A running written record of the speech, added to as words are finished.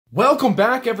Welcome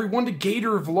back, everyone, to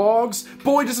Gator Vlogs.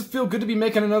 Boy, does it feel good to be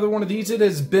making another one of these. It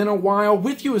has been a while.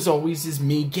 With you, as always, is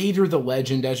me, Gator the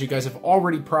Legend, as you guys have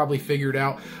already probably figured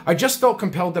out. I just felt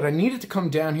compelled that I needed to come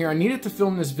down here. I needed to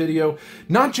film this video,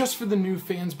 not just for the new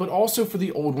fans, but also for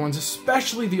the old ones,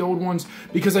 especially the old ones,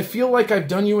 because I feel like I've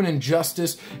done you an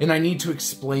injustice, and I need to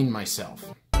explain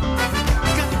myself.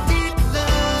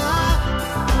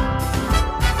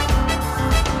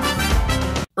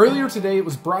 Earlier today, it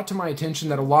was brought to my attention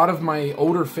that a lot of my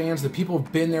older fans, the people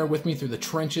who've been there with me through the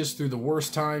trenches, through the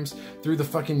worst times, through the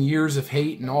fucking years of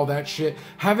hate and all that shit,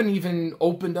 haven't even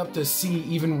opened up to see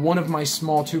even one of my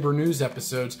Small Tuber News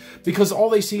episodes, because all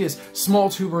they see is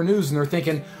Small Tuber News, and they're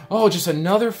thinking, oh, just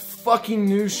another fucking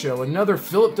news show, another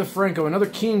Philip DeFranco, another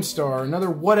Keemstar,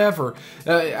 another whatever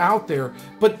out there.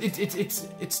 But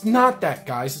it's not that,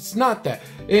 guys. It's not that.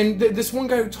 And this one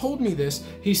guy who told me this,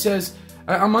 he says,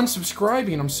 I'm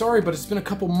unsubscribing, I'm sorry, but it's been a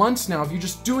couple months now of you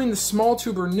just doing the Small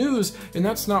Tuber News, and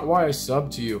that's not why I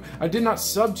subbed to you. I did not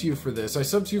sub to you for this. I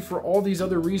subbed to you for all these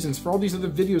other reasons, for all these other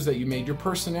videos that you made, your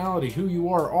personality, who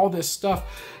you are, all this stuff.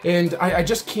 And I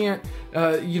just can't,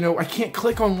 I can't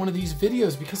click on one of these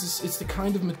videos because it's the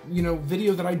kind of,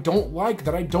 video that I don't like,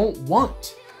 that I don't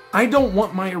want. I don't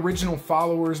want my original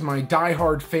followers, my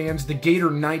diehard fans, the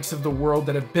Gator Knights of the world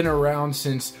that have been around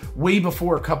since way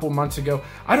before a couple months ago.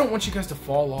 I don't want you guys to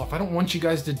fall off. I don't want you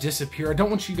guys to disappear. I don't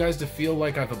want you guys to feel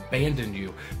like I've abandoned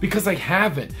you, because I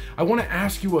haven't. I want to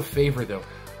ask you a favor, though.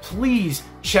 Please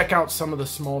check out some of the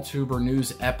Small Tuber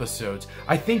News episodes.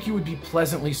 I think you would be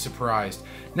pleasantly surprised.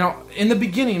 Now, in the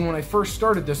beginning, when I first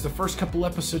started this, the first couple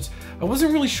episodes, I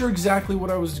wasn't really sure exactly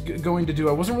what I was going to do.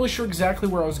 I wasn't really sure exactly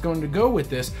where I was going to go with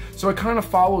this, so I kind of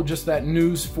followed just that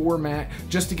news format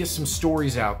just to get some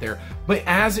stories out there. But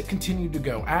as it continued to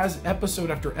go, as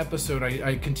episode after episode,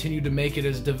 I continued to make it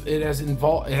as it has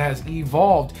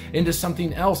evolved into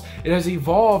something else. It has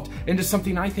evolved into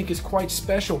something I think is quite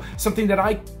special, something that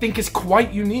I think is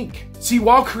quite unique. See,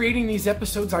 while creating these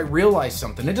episodes, I realized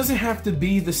something. It doesn't have to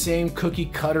be the same cookie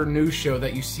cutter news show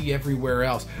that you see everywhere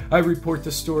else. I report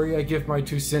the story, I give my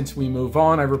 2 cents, we move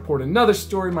on. I report another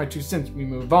story, my 2 cents, we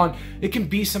move on. It can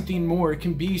be something more. It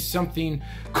can be something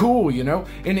cool,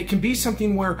 and it can be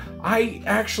something where I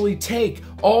actually take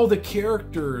all the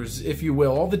characters, if you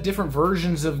will, all the different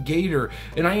versions of Gator,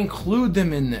 and I include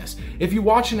them in this. If you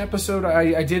watch an episode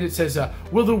I did, it says,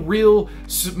 will the real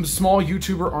small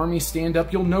YouTuber army stand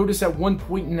up? You'll notice at one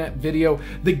point in that video,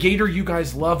 the Gator you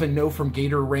guys love and know from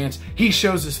Gator Rants, he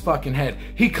shows his fucking head.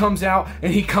 He comes out,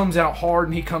 and he comes out hard,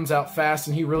 and he comes out fast,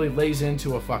 and he really lays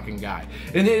into a fucking guy.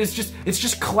 And it's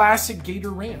just classic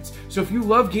Gator Rants. So if you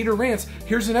love Gator Rants,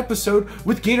 here's an episode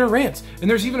with Gator Rants.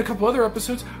 And there's even a couple other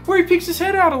episodes where he peeks his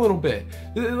head out a little bit.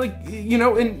 And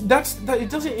it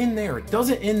doesn't end there. It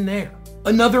doesn't end there.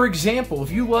 Another example,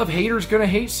 if you love Haters Gonna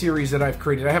Hate series that I've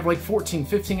created, I have like 14,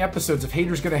 15 episodes of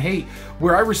Haters Gonna Hate,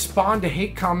 where I respond to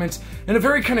hate comments in a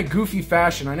very kind of goofy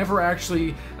fashion. I never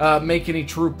actually make any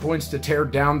true points to tear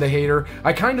down the hater.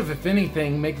 I kind of, if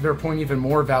anything, make their point even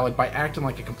more valid by acting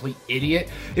like a complete idiot.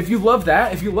 If you love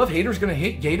that, if you love Haters Gonna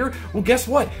Hate Gator, well, guess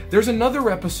what? There's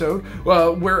another episode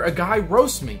where a guy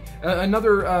roasts me.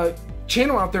 Another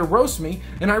channel out there roasts me,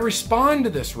 and I respond to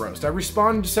this roast. I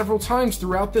respond several times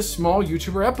throughout this small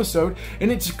YouTuber episode, and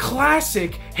it's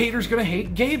classic Haters Gonna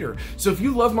Hate Gator. So if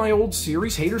you love my old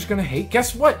series, Haters Gonna Hate,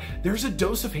 guess what? There's a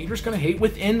dose of Haters Gonna Hate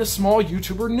within the Small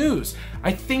YouTuber News.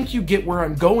 I think you get where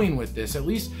I'm going with this. At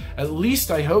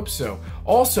least I hope so.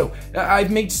 Also,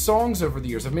 I've made songs over the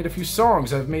years. I've made a few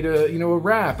songs. I've made a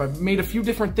rap. I've made a few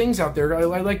different things out there.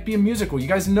 I like being musical. You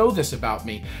guys know this about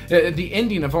me. The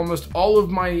ending of almost all of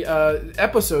my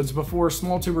episodes before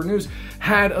Small Tuber News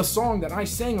had a song that I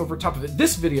sang over top of it.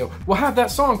 This video will have that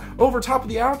song over top of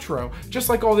the outro, just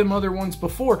like all them other ones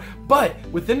before. But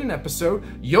within an episode,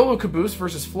 YOLO Caboose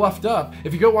versus Fluffed Up,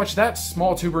 if you go watch that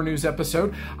Small Tuber News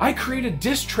episode, I created a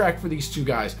diss track for these two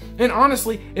guys. And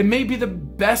honestly, it may be the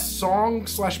best song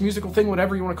 / musical thing,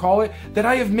 whatever you want to call it, that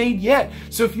I have made yet.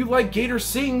 So if you like Gator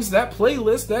Sings, that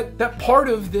playlist, that part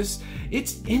of this,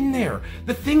 it's in there.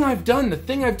 The thing I've done, the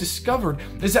thing I've discovered,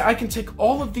 is that I can take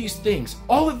all of these things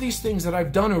that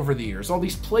I've done over the years, all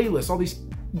these playlists, all these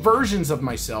versions of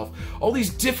myself, all these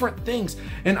different things,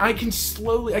 and I can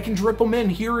drip them in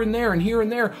here and there and here and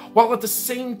there, while at the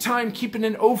same time keeping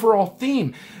an overall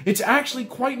theme. It's actually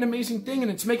quite an amazing thing,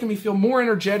 and it's making me feel more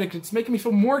energetic. It's making me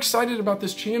feel more excited about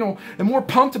this channel and more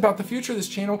pumped about the future of this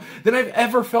channel than I've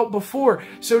ever felt before.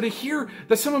 So to hear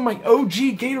that some of my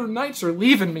OG Gator Knights are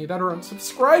leaving me, that are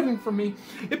unsubscribing from me,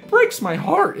 it breaks my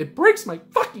heart. It breaks my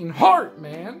fucking heart,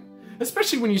 man.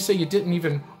 Especially when you say you didn't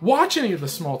even watch any of the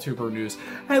Small Tuber News.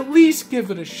 At least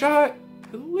give it a shot.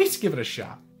 at least give it a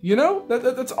shot. You know,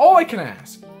 that's all I can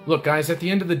ask. Look, guys, at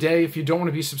the end of the day, if you don't want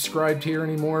to be subscribed here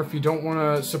anymore, if you don't want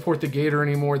to support the Gator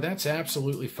anymore, that's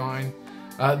absolutely fine.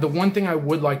 The one thing I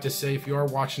would like to say, if you are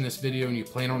watching this video and you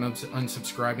plan on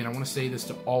unsubscribing, I want to say this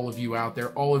to all of you out there,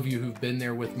 all of you who've been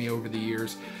there with me over the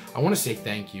years. I want to say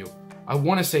thank you. I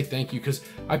want to say thank you because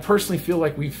I personally feel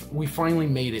like we finally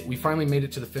made it. We finally made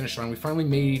it to the finish line. We finally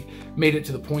made it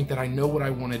to the point that I know what I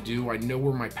want to do. I know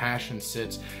where my passion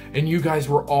sits, and you guys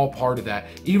were all part of that.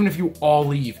 Even if you all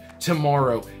leave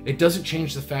tomorrow, it doesn't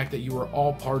change the fact that you are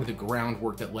all part of the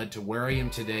groundwork that led to where I am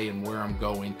today and where I'm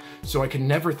going. So I can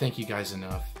never thank you guys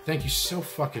enough. Thank you so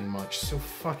fucking much, so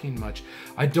fucking much.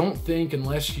 I don't think,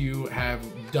 unless you have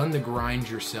done the grind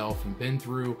yourself and been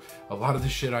through a lot of the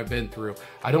shit I've been through,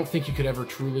 I don't think you could ever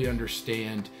truly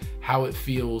understand how it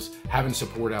feels having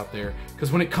support out there.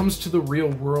 Because when it comes to the real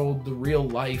world, the real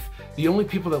life, the only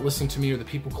people that listen to me are the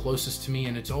people closest to me,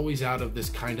 and it's always out of this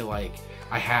kind of like,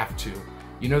 I have to.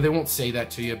 You know, they won't say that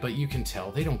to you, but you can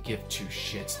tell. They don't give two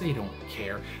shits. They don't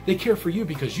care. They care for you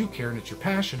because you care and it's your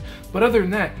passion. But other than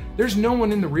that, there's no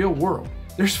one in the real world.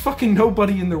 There's fucking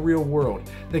nobody in the real world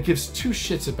that gives two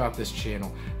shits about this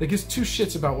channel, that gives two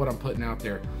shits about what I'm putting out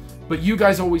there. But you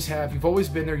guys always have. You've always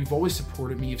been there. You've always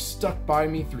supported me. You've stuck by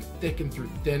me through thick and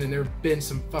through thin, and there have been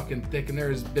some fucking thick and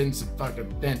there has been some fucking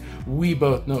thin. We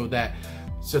both know that.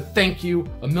 So thank you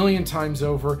a million times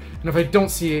over, and if I don't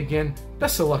see you again,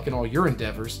 best of luck in all your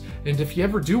endeavors. And if you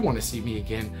ever do want to see me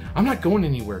again, I'm not going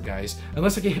anywhere, guys,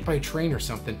 unless I get hit by a train or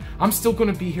something. I'm still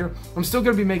going to be here. I'm still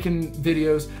going to be making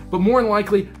videos, but more than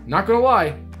likely, not going to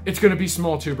lie, it's going to be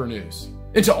small tuber news.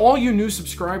 And to all you new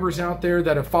subscribers out there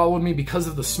that have followed me because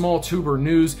of the small tuber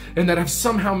news and that have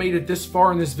somehow made it this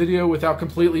far in this video without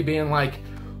completely being like,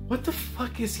 what the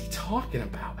fuck is he talking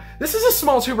about? This is a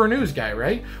small tuber news guy,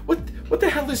 right? What the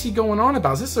hell is he going on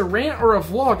about? Is this a rant or a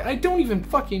vlog? I don't even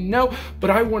fucking know, but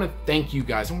I want to thank you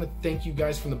guys. I want to thank you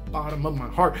guys from the bottom of my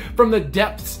heart, from the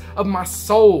depths of my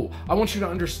soul. I want you to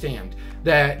understand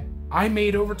that I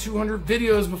made over 200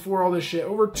 videos before all this shit.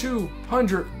 Over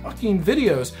 200 fucking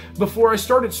videos before I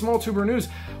started Small Tuber News.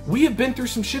 We have been through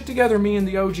some shit together, me and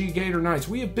the OG Gator Knights.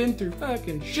 We have been through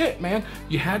fucking shit, man.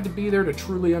 You had to be there to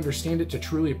truly understand it, to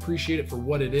truly appreciate it for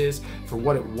what it is, for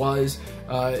what it was.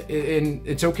 And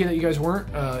it's okay that you guys weren't,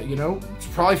 you know, it's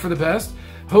probably for the best.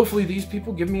 Hopefully these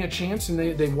people give me a chance and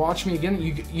they watch me again.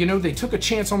 You know, they took a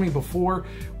chance on me before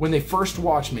when they first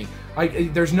watched me.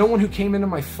 There's no one who came into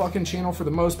my fucking channel for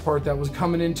the most part that was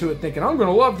coming into it thinking, I'm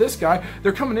gonna love this guy.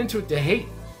 They're coming into it to hate.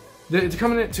 They're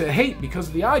coming in to hate because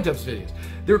of the iDubbbz videos.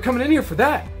 They were coming in here for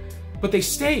that. But they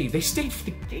stayed for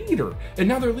the Gator. And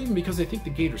now they're leaving because they think the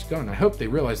Gator's gone. I hope they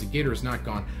realize the Gator is not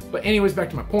gone. But anyways, back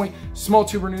to my point. Small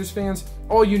Tuber News fans,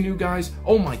 all you new guys,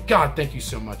 oh my God, thank you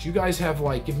so much. You guys have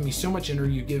like given me so much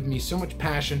energy. You give me so much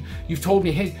passion. You've told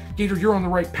me, hey, Gator, you're on the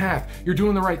right path. You're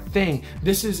doing the right thing.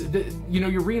 This is, you know,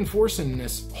 you're reinforcing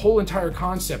this whole entire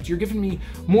concept. You're giving me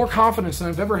more confidence than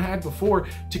I've ever had before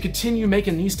to continue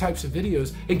making these types of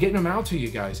videos and getting them out to you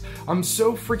guys. I'm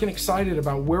so freaking excited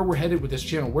about where we're headed with this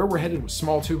channel, where we're headed with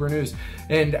Small Tuber News,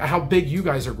 and how big you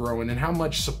guys are growing and how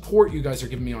much support you guys are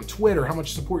giving me on Twitter, how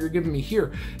much support you're giving me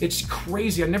here. It's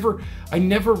crazy.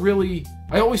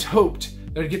 I always hoped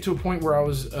that I'd get to a point where I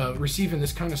was receiving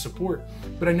this kind of support,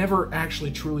 but I never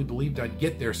actually truly believed I'd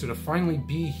get there. So to finally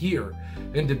be here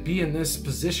and to be in this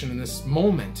position, in this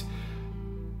moment,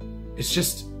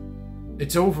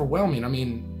 it's overwhelming. I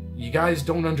mean, you guys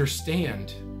don't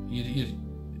understand. You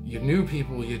new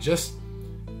people, you just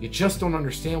don't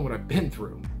understand what I've been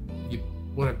through.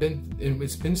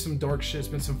 It's been some dark shit. It's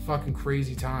been some fucking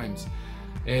crazy times.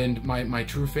 And my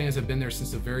true fans have been there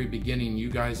since the very beginning. You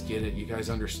guys get it. You guys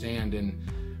understand. And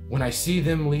when I see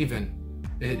them leaving,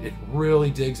 it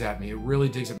really digs at me. It really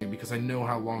digs at me because I know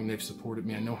how long they've supported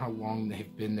me. I know how long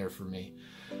they've been there for me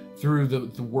through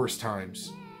the worst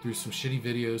times, through some shitty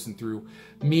videos and through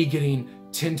me getting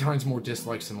 10 times more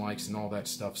dislikes and likes and all that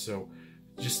stuff. So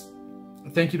just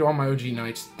thank you to all my OG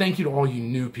Knights. Thank you to all you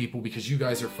new people because you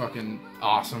guys are fucking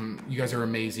awesome. You guys are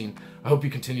amazing. I hope you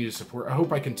continue to support. I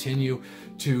hope I continue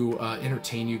to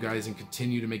entertain you guys and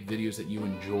continue to make videos that you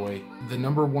enjoy. The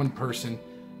number one person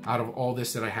out of all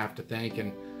this that I have to thank,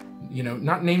 and you know,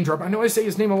 not name drop. I know I say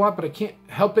his name a lot, but I can't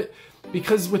help it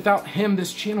because without him,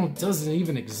 this channel doesn't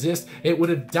even exist. It would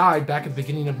have died back at the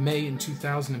beginning of May in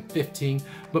 2015,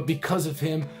 but because of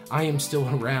him, I am still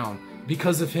around.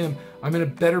 Because of him, I'm in a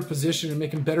better position and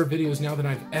making better videos now than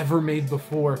I've ever made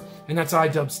before, and that's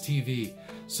iDubbbz TV.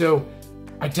 So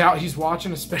I doubt he's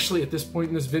watching, especially at this point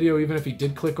in this video, even if he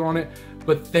did click on it.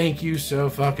 But thank you so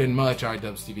fucking much,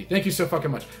 iDubbbzTV. Thank you so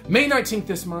fucking much. May 19th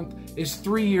this month is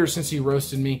 3 years since he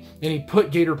roasted me, and he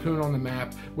put Gator Poon on the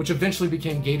map, which eventually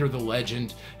became Gator the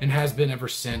Legend, and has been ever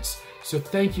since. So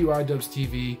thank you,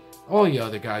 iDubbbzTV. All you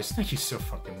other guys, thank you so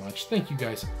fucking much. Thank you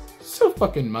guys so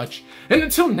fucking much. And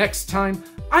until next time,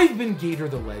 I've been Gator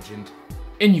the Legend,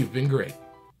 and you've been great.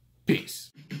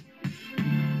 Peace.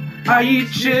 I eat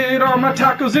shit on my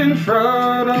tacos in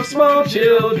front of small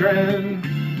children.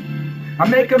 I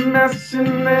make a mess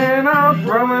and then I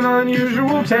throw an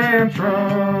unusual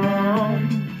tantrum.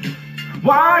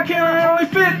 Why can't I only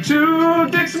fit 2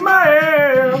 dicks in my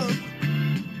ass?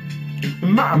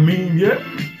 Am I a meme yet?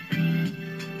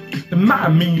 Am I a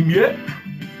meme yet?